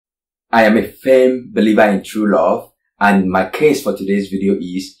I am a firm believer in true love, and my case for today's video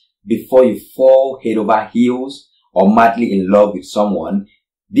is, before you fall head over heels or madly in love with someone,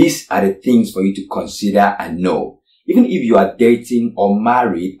 these are the things for you to consider and know. Even if you are dating or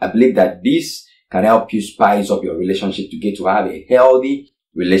married, I believe that this can help you spice up your relationship to get to have a healthy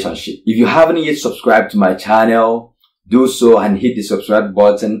relationship. If you haven't yet subscribed to my channel, do so and hit the subscribe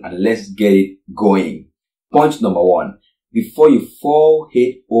button and let's get it going. Point number one, before you fall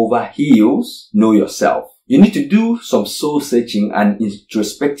head over heels, know yourself. You need to do some soul searching and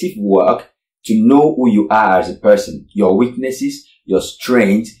introspective work to know who you are as a person, your weaknesses, your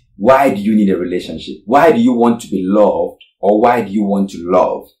strengths. Why do you need a relationship? Why do you want to be loved, or why do you want to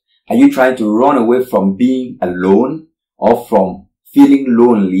love? Are you trying to run away from being alone or from feeling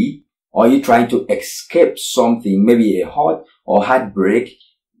lonely? Or are you trying to escape something, maybe a hurt or heartbreak?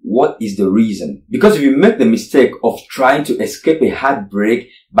 What is the reason? Because if you make the mistake of trying to escape a heartbreak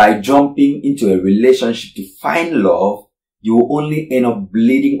by jumping into a relationship to find love, you will only end up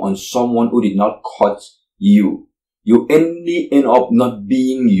bleeding on someone who did not cut you. You only end up not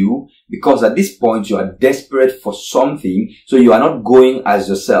being you, because at this point you are desperate for something, so you are not going as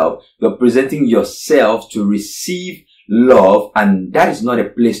yourself. You're presenting yourself to receive love, and that is not a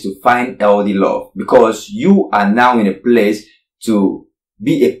place to find healthy love, because you are now in a place to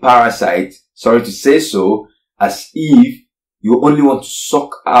be a parasite, sorry to say so, as if you only want to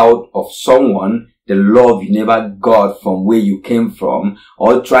suck out of someone the love you never got from where you came from,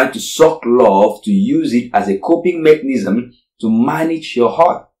 or trying to suck love to use it as a coping mechanism to manage your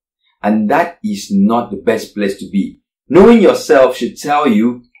heart. And that is not the best place to be. Knowing yourself should tell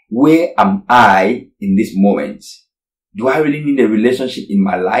you, where am I in this moment? Do I really need a relationship in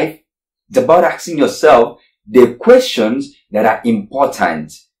my life? It's about asking yourself the questions that are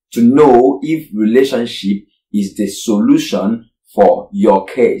important to know if relationship is the solution for your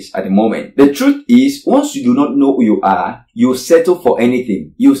case at the moment. The truth is, once you do not know who you are, you settle for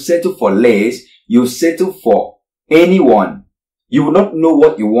anything. You settle for less. You settle for anyone. You will not know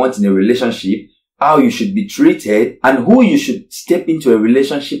what you want in a relationship, how you should be treated, and who you should step into a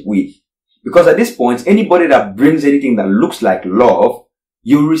relationship with. Because at this point, anybody that brings anything that looks like love,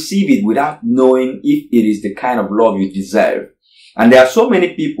 you receive it without knowing if it is the kind of love you deserve. And there are so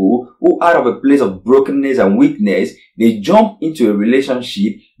many people who, out of a place of brokenness and weakness, they jump into a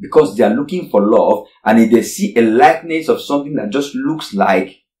relationship because they are looking for love, and if they see a likeness of something that just looks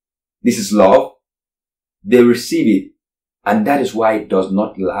like this is love, they receive it. And that is why it does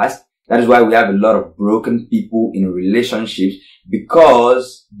not last. That is why we have a lot of broken people in relationships,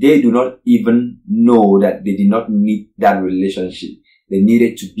 because they do not even know that they did not need that relationship. They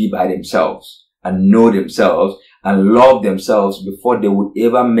needed to be by themselves and know themselves and love themselves before they would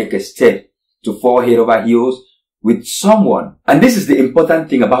ever make a step to fall head over heels with someone. And this is the important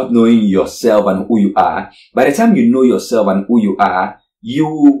thing about knowing yourself and who you are. By the time you know yourself and who you are,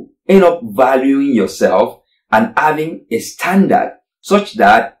 you end up valuing yourself and having a standard such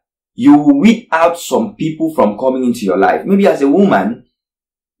that you weed out some people from coming into your life. Maybe as a woman,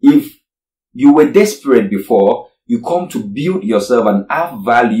 if you were desperate before, you come to build yourself and have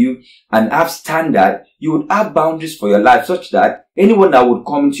value and have standard, you would have boundaries for your life such that anyone that would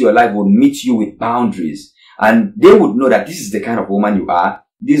come into your life would meet you with boundaries. And they would know that this is the kind of woman you are.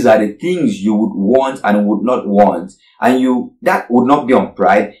 These are the things you would want and would not want. And that would not be on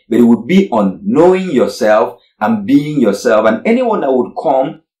pride, but it would be on knowing yourself and being yourself. And anyone that would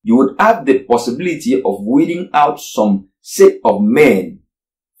come, you would have the possibility of weeding out some set of men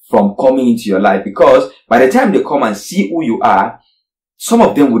from coming into your life, because by the time they come and see who you are, some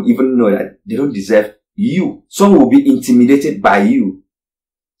of them would even know that they don't deserve you. Some will be intimidated by you.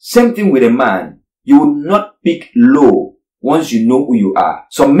 Same thing with a man. You will not pick low once you know who you are.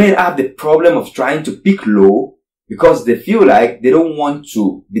 Some men have the problem of trying to pick low because they feel like they don't want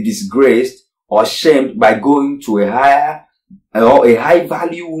to be disgraced or shamed by going to a higher or a high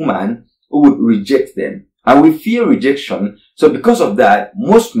value woman who would reject them. And we fear rejection. So because of that,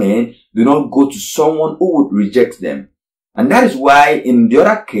 most men do not go to someone who would reject them. And that is why in the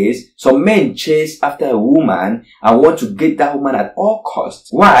other case, some men chase after a woman and want to get that woman at all costs.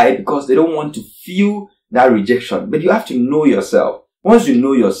 Why? Because they don't want to feel that rejection. But you have to know yourself. Once you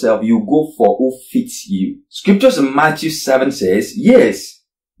know yourself, you go for who fits you. Scriptures in Matthew 7 says, yes,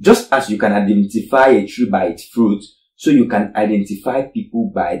 just as you can identify a tree by its fruit, so you can identify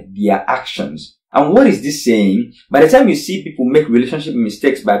people by their actions. And what is this saying? By the time you see people make relationship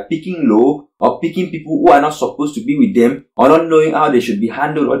mistakes by picking low or picking people who are not supposed to be with them or not knowing how they should be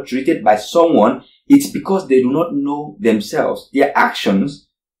handled or treated by someone, it's because they do not know themselves. Their actions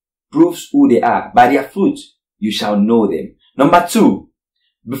proves who they are. By their fruit, you shall know them. Number two,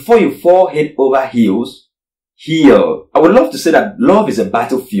 before you fall head over heels, heal. I would love to say that love is a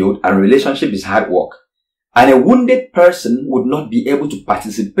battlefield and relationship is hard work. And a wounded person would not be able to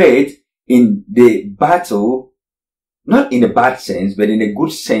participate in the battle, not in a bad sense, but in a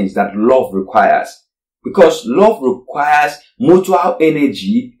good sense that love requires. Because love requires mutual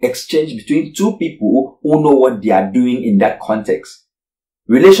energy exchange between two people who know what they are doing in that context.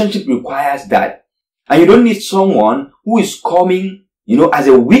 Relationship requires that. And you don't need someone who is coming, as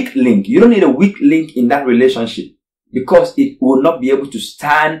a weak link. You don't need a weak link in that relationship because it will not be able to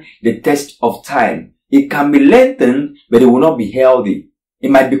stand the test of time. It can be lengthened, but it will not be healthy.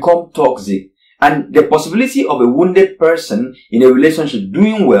 It might become toxic. And the possibility of a wounded person in a relationship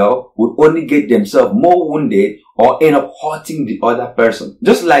doing well would only get themselves more wounded or end up hurting the other person.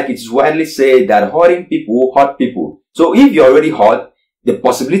 Just like it's widely said that hurting people hurt people. So if you're already hurt, the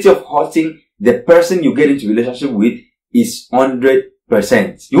possibility of hurting the person you get into a relationship with is 100%.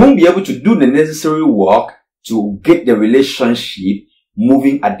 You won't be able to do the necessary work to get the relationship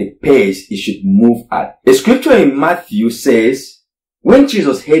moving at the pace it should move at. The scripture in Matthew says, when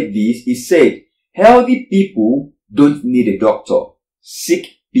Jesus heard this, he said, healthy people don't need a doctor. Sick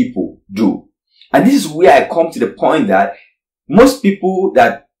people do. And this is where I come to the point that most people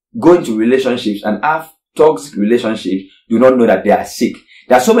that go into relationships and have toxic relationships do not know that they are sick.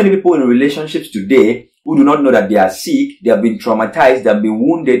 There are so many people in relationships today who do not know that they are sick, they have been traumatized, they have been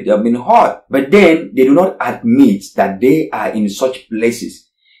wounded, they have been hurt. But then they do not admit that they are in such places.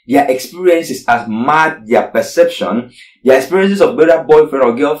 Their experiences has marred their perception. Their experiences of whether boyfriend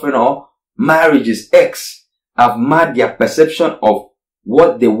or girlfriend or marriages, ex, have marred their perception of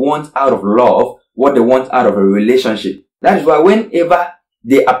what they want out of love, what they want out of a relationship. That is why whenever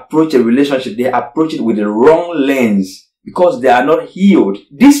they approach a relationship, they approach it with the wrong lens because they are not healed.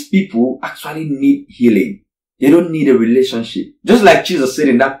 These people actually need healing. They don't need a relationship. Just like Jesus said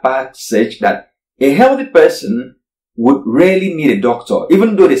in that passage that a healthy person would rarely need a doctor,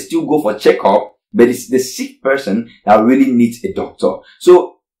 even though they still go for checkup, but it's the sick person that really needs a doctor.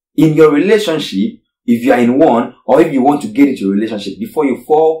 So in your relationship, if you are in one, or if you want to get into a relationship, before you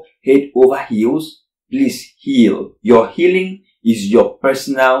fall head over heels, please heal. Your healing is your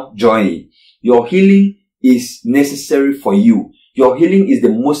personal journey. Your healing is necessary for you. Your healing is the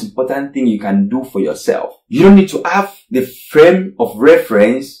most important thing you can do for yourself. You don't need to have the frame of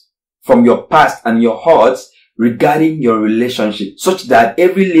reference from your past and your hurts regarding your relationship, such that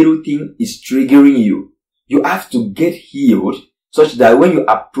every little thing is triggering you. You have to get healed such that when you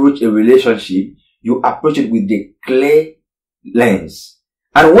approach a relationship, you approach it with the clear lens.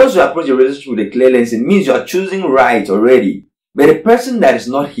 And once you approach a relationship with a clear lens, it means you are choosing right already. But a person that is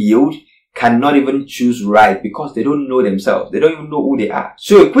not healed cannot even choose right because they don't know themselves. They don't even know who they are.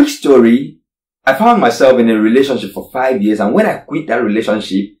 So a quick story, I found myself in a relationship for 5 years, and when I quit that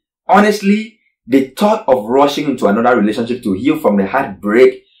relationship, honestly, the thought of rushing into another relationship to heal from the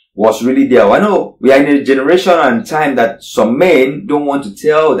heartbreak was really there. I know we are in a generation and time that some men don't want to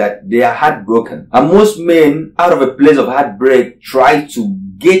tell that they are heartbroken. And most men, out of a place of heartbreak, try to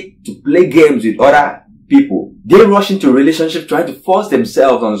get to play games with other people. They rush into a relationship trying to force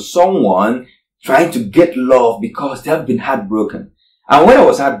themselves on someone, trying to get love because they have been heartbroken. And when I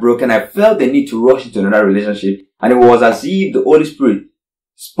was heartbroken, I felt the need to rush into another relationship. And it was as if the Holy Spirit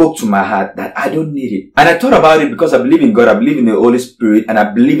spoke to my heart that I don't need it. And I thought about it because I believe in God, I believe in the Holy Spirit, and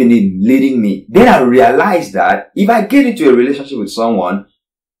I believe in Him leading me. Then I realized that if I get into a relationship with someone,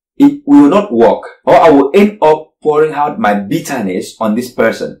 it will not work. Or I will end up pouring out my bitterness on this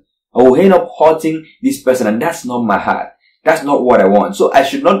person. I will end up hurting this person, and that's not my heart. That's not what I want. So I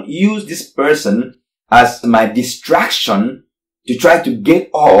should not use this person as my distraction to try to get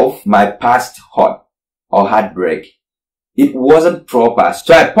off my past hurt or heartbreak. It wasn't proper.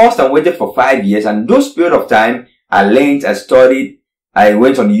 So I paused and waited for 5 years, and those period of time, I learned, I studied, I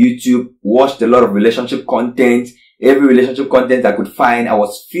went on YouTube, watched a lot of relationship content, every relationship content I could find. I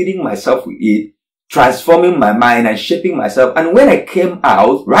was feeding myself with it, transforming my mind and shaping myself. And when I came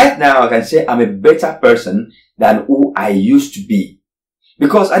out, right now I can say I'm a better person than who I used to be.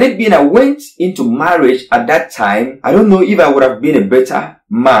 Because I went into marriage at that time, I don't know if I would have been a better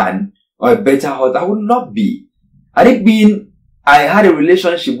man or a better husband. I would not be. I had a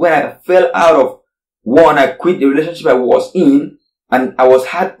relationship when I fell out of one, I quit the relationship I was in, and I was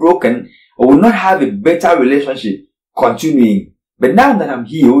heartbroken. I would not have a better relationship continuing. But now that I'm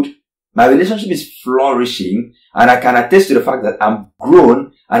healed, my relationship is flourishing, and I can attest to the fact that I'm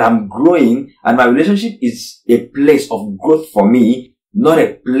grown and I'm growing, and my relationship is a place of growth for me, not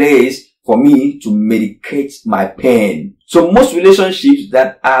a place for me to medicate my pain. So most relationships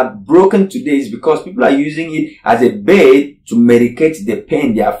that are broken today is because people are using it as a bait to medicate the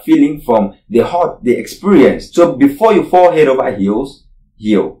pain they are feeling from the hurt they experienced. So before you fall head over heels,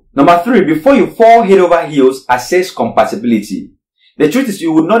 heal. Number 3, before you fall head over heels, assess compatibility. The truth is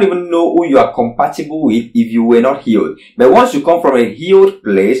you would not even know who you are compatible with if you were not healed. But once you come from a healed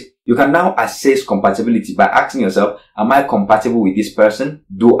place, you can now assess compatibility by asking yourself, am I compatible with this person?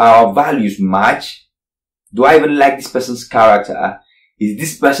 Do our values match? Do I even like this person's character? Is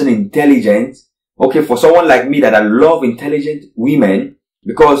this person intelligent? Okay, for someone like me that I love intelligent women,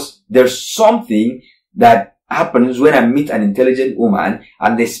 because there's something that happens when I meet an intelligent woman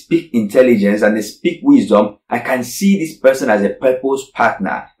and they speak intelligence and they speak wisdom, I can see this person as a purpose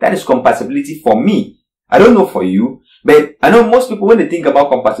partner. That is compatibility for me. I don't know for you, but I know most people, when they think about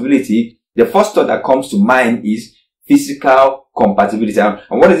compatibility, the first thought that comes to mind is physical compatibility. And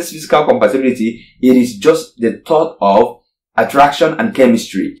what is this physical compatibility? It is just the thought of attraction and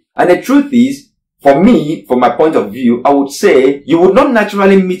chemistry. And the truth is, for me, from my point of view, I would say you would not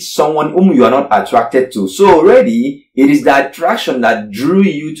naturally meet someone whom you are not attracted to. So already, it is the attraction that drew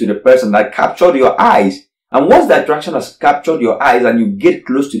you to the person, that captured your eyes. And once the attraction has captured your eyes and you get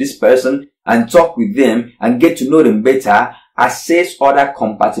close to this person and talk with them and get to know them better, assess other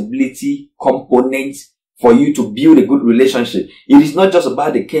compatibility components for you to build a good relationship. It is not just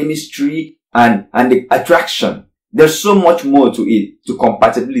about the chemistry and the attraction. There's so much more to it, to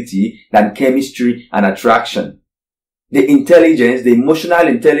compatibility, than chemistry and attraction. The intelligence, the emotional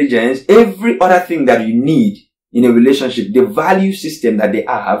intelligence, every other thing that you need in a relationship, the value system that they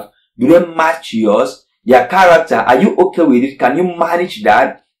have, do they match yours? Their character, are you okay with it? Can you manage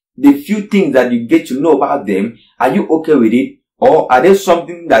that? The few things that you get to know about them, are you okay with it? Or are there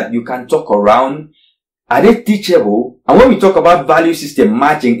something that you can talk around? Are they teachable? And when we talk about value system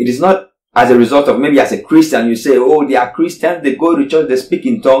matching, it is not as a result of maybe as a Christian, you say, oh, they are Christians, they go to church, they speak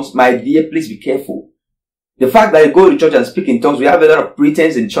in tongues. My dear, please be careful. The fact that they go to church and speak in tongues, we have a lot of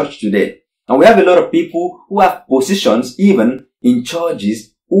pretense in church today. And we have a lot of people who have positions, even in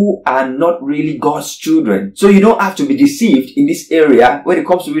churches, who are not really God's children. So you don't have to be deceived in this area when it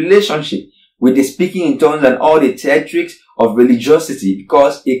comes to relationship with the speaking in tongues and all the theatrics of religiosity,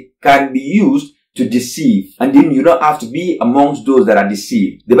 because it can be used to deceive, and then you don't have to be amongst those that are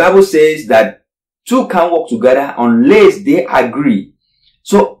deceived. The Bible says that two can't work together unless they agree.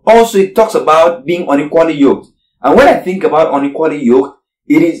 So also it talks about being unequally yoked. And when I think about unequally yoked,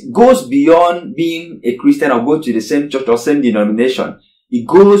 it goes beyond being a Christian or go to the same church or same denomination. It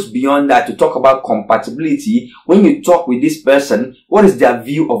goes beyond that to talk about compatibility. When you talk with this person, what is their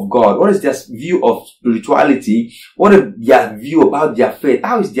view of God? What is their view of spirituality? What is their view about their faith?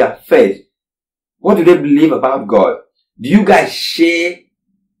 How is their faith? What do they believe about God? Do you guys share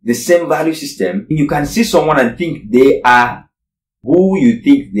the same value system? You can see someone and think they are who you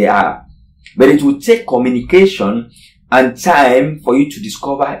think they are. But it will take communication and time for you to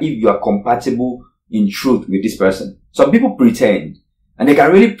discover if you are compatible in truth with this person. Some people pretend, and they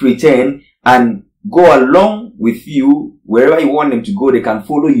can really pretend and go along with you wherever you want them to go. They can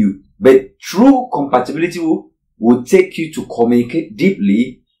follow you. But true compatibility will take you to communicate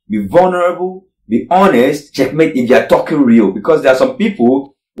deeply, be vulnerable, be honest, checkmate if you are talking real. Because there are some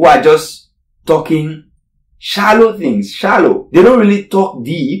people who are just talking shallow things, shallow. They don't really talk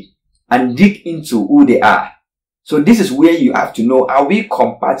deep and dig into who they are. So this is where you have to know, are we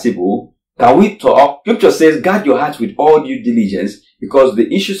compatible? Can we talk? Scripture says, guard your heart with all due diligence, because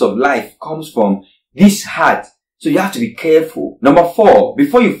the issues of life comes from this heart. So you have to be careful. Number 4,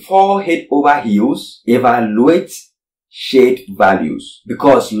 before you fall head over heels, evaluate shared values,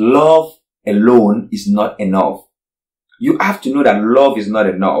 because love alone is not enough. You have to know that love is not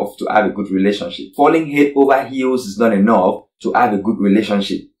enough to have a good relationship. Falling head over heels is not enough to have a good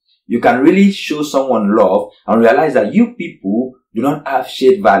relationship. You can really show someone love and realize that you people do not have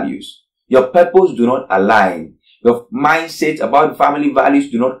shared values. Your purpose do not align. Your mindset about family values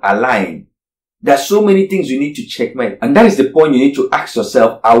do not align. There are so many things you need to checkmate. And that is the point you need to ask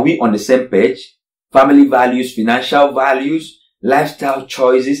yourself, are we on the same page? Family values, financial values, lifestyle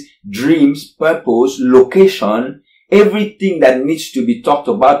choices, dreams, purpose, location, everything that needs to be talked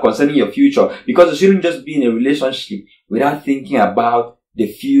about concerning your future. Because you shouldn't just be in a relationship without thinking about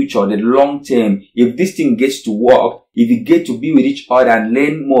the future, the long term. If this thing gets to work, if you get to be with each other and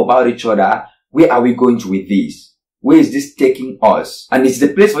learn more about each other, where are we going to with this? Where is this taking us? And it's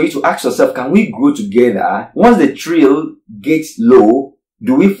the place for you to ask yourself, can we grow together? Once the thrill gets low,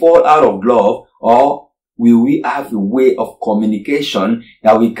 do we fall out of love, or will we have a way of communication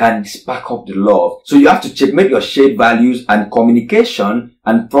that we can spark up the love? So you have to checkmate your shared values, and communication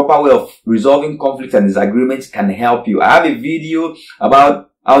and proper way of resolving conflict and disagreements can help you. I have a video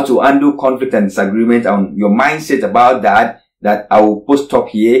about how to handle conflict and disagreement and your mindset about that I will post up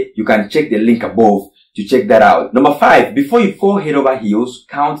here. You can check the link above to check that out. Number 5, before you fall head over heels,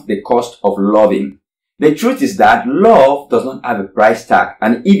 count the cost of loving. The truth is that love does not have a price tag,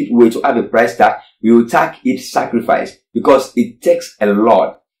 and if it were to have a price tag, we will tag it sacrifice, because it takes a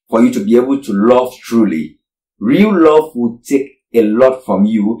lot for you to be able to love truly. Real love will take a lot from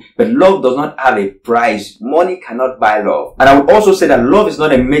you, but love does not have a price. Money cannot buy love. And I would also say that love is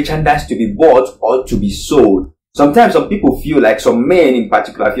not a merchandise to be bought or to be sold. Sometimes some people feel like, some men in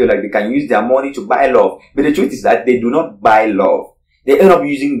particular feel like they can use their money to buy love. But the truth is that they do not buy love. They end up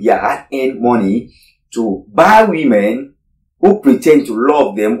using their hard-earned money to buy women who pretend to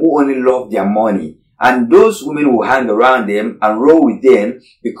love them, who only love their money. And those women will hang around them and roll with them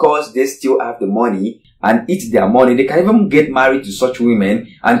because they still have the money and eat their money. They can even get married to such women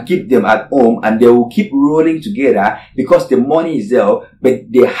and keep them at home, and they will keep rolling together because the money is there,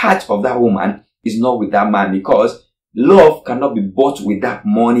 but the heart of that woman is not with that man, because love cannot be bought with that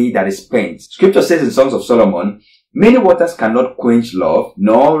money that is spent. Scripture says in Songs of Solomon, many waters cannot quench love,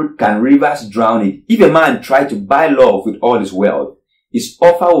 nor can rivers drown it. If a man try to buy love with all his wealth, his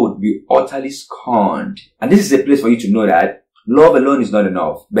offer would be utterly scorned. And this is a place for you to know that love alone is not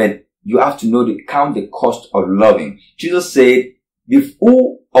enough, but you have to know to count the cost of loving. Jesus said, if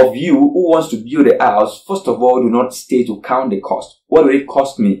who of you who wants to build a house, first of all, do not stay to count the cost. What will it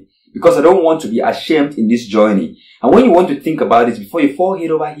cost me? Because I don't want to be ashamed in this journey. And when you want to think about it, before you fall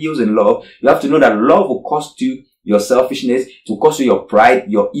head over heels in love, you have to know that love will cost you your selfishness, it will cost you your pride,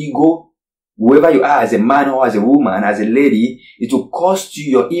 your ego, whoever you are, as a man or as a woman, as a lady. It will cost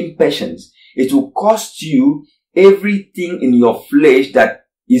you your impatience. It will cost you everything in your flesh that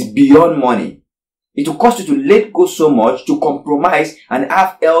is beyond money. It will cost you to let go so much, to compromise and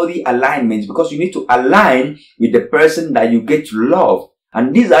have healthy alignments, because you need to align with the person that you get to love.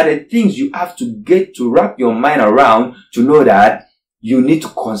 And these are the things you have to get to wrap your mind around to know that you need to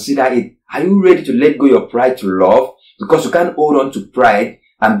consider it. Are you ready to let go your pride to love? Because you can't hold on to pride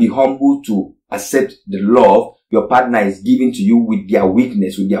and be humble to accept the love your partner is giving to you with their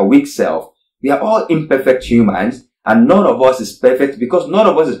weakness, with their weak self. We are all imperfect humans, and none of us is perfect. Because none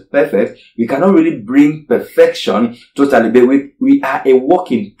of us is perfect, we cannot really bring perfection totally, but we are a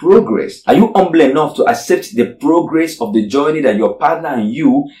work in progress. Are you humble enough to accept the progress of the journey that your partner and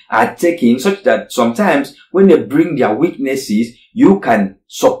you are taking, such that sometimes when they bring their weaknesses, you can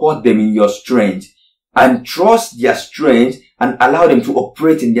support them in your strength and trust their strength and allow them to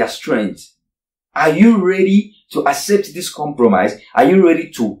operate in their strength? Are you ready to accept this compromise? Are you ready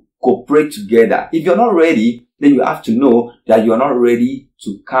to cooperate together? If you're not ready, then you have to know that you're not ready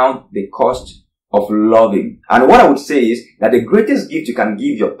to count the cost of loving. And what I would say is that the greatest gift you can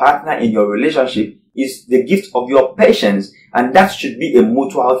give your partner in your relationship is the gift of your patience. And that should be a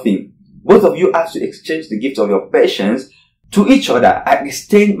mutual thing. Both of you have to exchange the gift of your patience to each other. I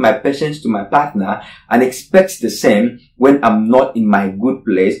extend my patience to my partner and expect the same when I'm not in my good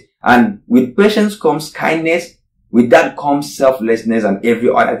place. And with patience comes kindness. With that comes selflessness and every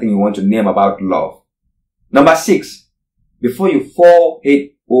other thing you want to name about love. Number 6, before you fall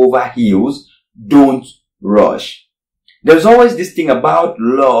head over heels, don't rush. There's always this thing about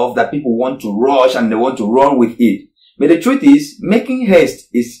love that people want to rush and they want to run with it. But the truth is, making haste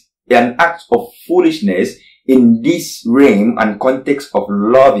is an act of foolishness in this realm and context of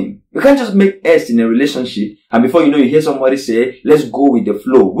loving. You can't just make haste in a relationship and before you know, you hear somebody say, let's go with the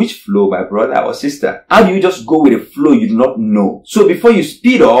flow. Which flow, my brother or sister? How do you just go with a flow you do not know? So before you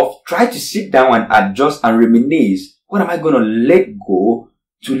speed off, try to sit down and adjust and reminisce. What am I going to let go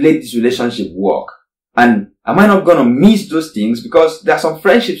to let this relationship work? And am I not going to miss those things? Because there are some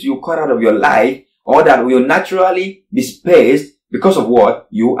friendships you cut out of your life or that will naturally be spaced because of what?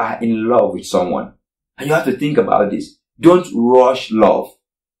 You are in love with someone. And you have to think about this. Don't rush love.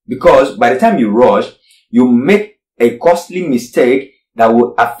 Because by the time you rush, you make a costly mistake that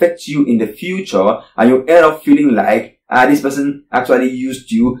will affect you in the future, and you end up feeling like, this person actually used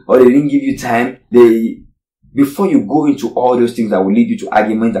you, or they didn't give you time. Before you go into all those things that will lead you to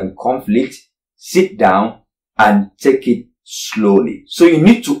argument and conflict, sit down and take it slowly. So you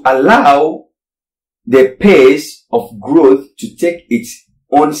need to allow the pace of growth to take its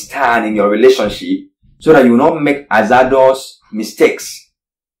own stand in your relationship, so that you will not make hazardous mistakes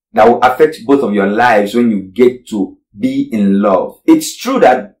that will affect both of your lives when you get to be in love. It's true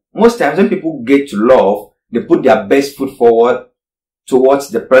that most times when people get to love, they put their best foot forward towards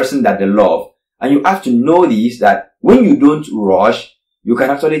the person that they love. And you have to know this, that when you don't rush, you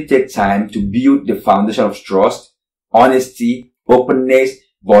can actually take time to build the foundation of trust, honesty, openness,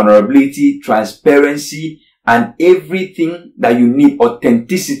 vulnerability, transparency, and everything that you need,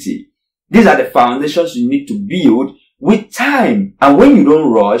 authenticity. These are the foundations you need to build with time. And when you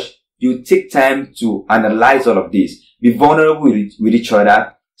don't rush, you take time to analyze all of this. Be vulnerable with each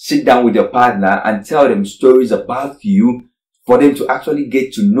other. Sit down with your partner and tell them stories about you for them to actually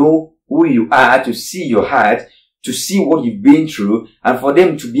get to know who you are, to see your heart, to see what you've been through, and for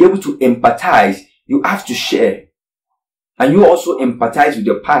them to be able to empathize. You have to share. And you also empathize with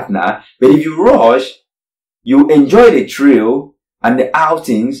your partner. But if you rush, you enjoy the thrill and the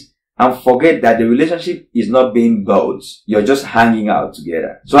outings and forget that the relationship is not being built. You're just hanging out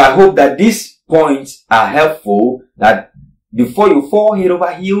together. So I hope that these points are helpful, that before you fall head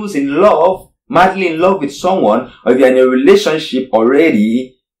over heels in love, madly in love with someone, or if you're in a relationship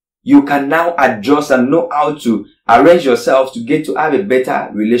already, you can now adjust and know how to arrange yourself to get to have a better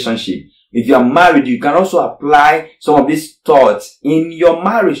relationship. If you are married, you can also apply some of these thoughts in your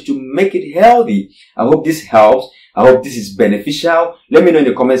marriage to make it healthy. I hope this helps. I hope this is beneficial. Let me know in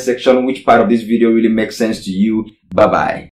the comment section which part of this video really makes sense to you. Bye-bye.